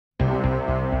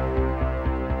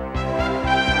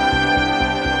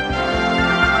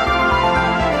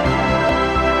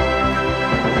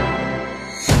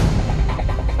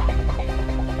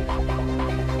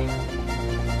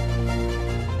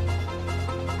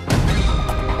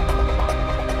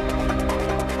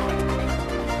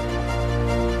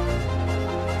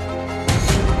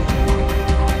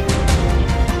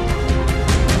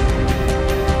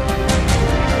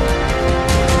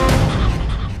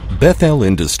Beth-El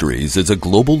Industries is a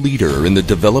global leader in the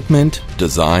development,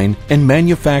 design, and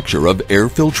manufacture of air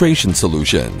filtration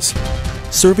solutions,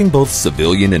 serving both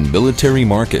civilian and military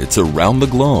markets around the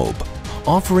globe,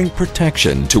 offering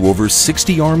protection to over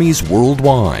 60 armies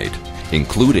worldwide,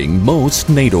 including most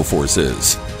NATO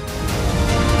forces.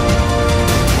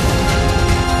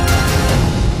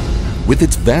 With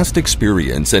its vast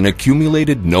experience and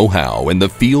accumulated know-how in the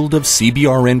field of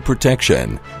CBRN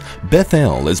protection,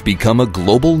 Beth-El has become a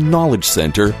global knowledge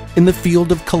center in the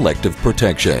field of collective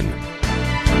protection.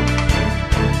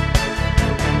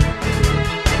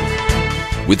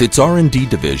 With its R&D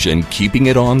division keeping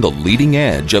it on the leading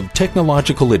edge of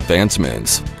technological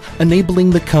advancements, enabling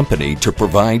the company to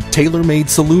provide tailor-made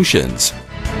solutions.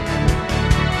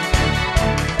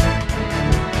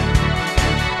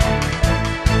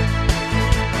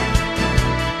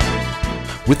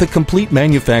 With a complete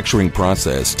manufacturing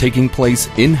process taking place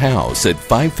in-house at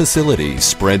 5 facilities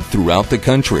spread throughout the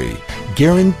country,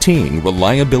 guaranteeing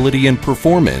reliability and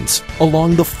performance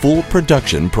along the full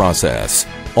production process.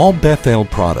 All Beth-El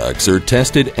products are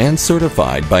tested and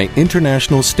certified by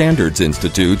international standards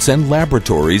institutes and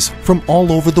laboratories from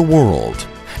all over the world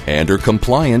and are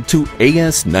compliant to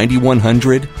AS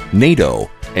 9100, NATO,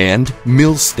 and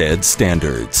Milstead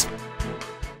standards.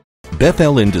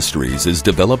 Beth-El Industries is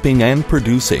developing and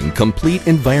producing complete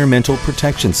environmental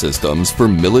protection systems for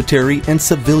military and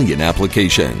civilian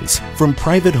applications, from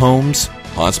private homes,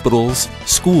 hospitals,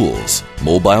 schools,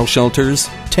 mobile shelters,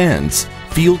 tents,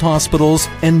 field hospitals,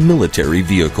 and military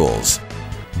vehicles.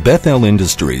 Beth-El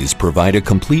Industries provide a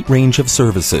complete range of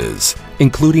services,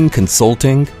 including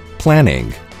consulting,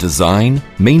 planning, design,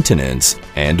 maintenance,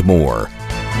 and more.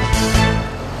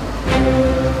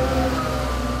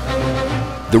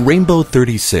 The Rainbow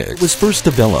 36 was first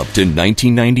developed in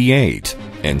 1998,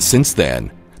 and since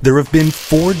then, there have been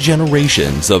 4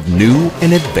 generations of new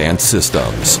and advanced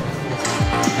systems.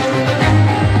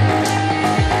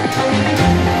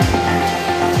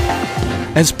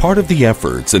 As part of the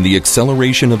efforts in the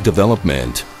acceleration of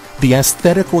development, the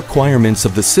aesthetic requirements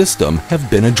of the system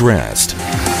have been addressed.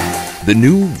 The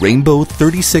new Rainbow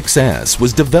 36S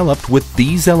was developed with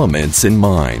these elements in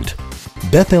mind.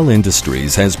 Beth-El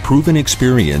Industries has proven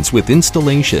experience with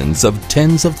installations of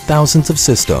tens of thousands of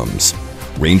systems,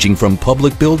 ranging from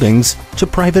public buildings to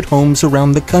private homes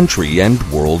around the country and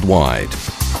worldwide.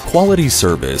 Quality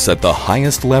service at the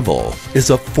highest level is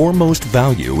a foremost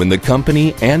value in the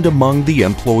company and among the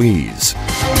employees.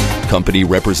 Company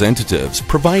representatives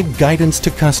provide guidance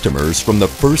to customers from the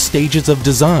first stages of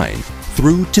design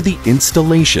through to the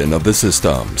installation of the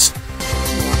systems.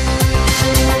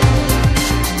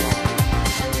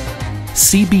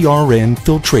 CBRN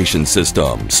Filtration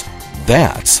Systems.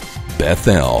 That's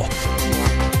Beth-El.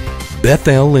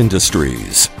 Beth-El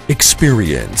Industries.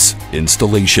 Experience,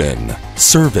 installation,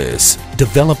 service,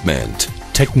 development,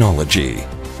 technology.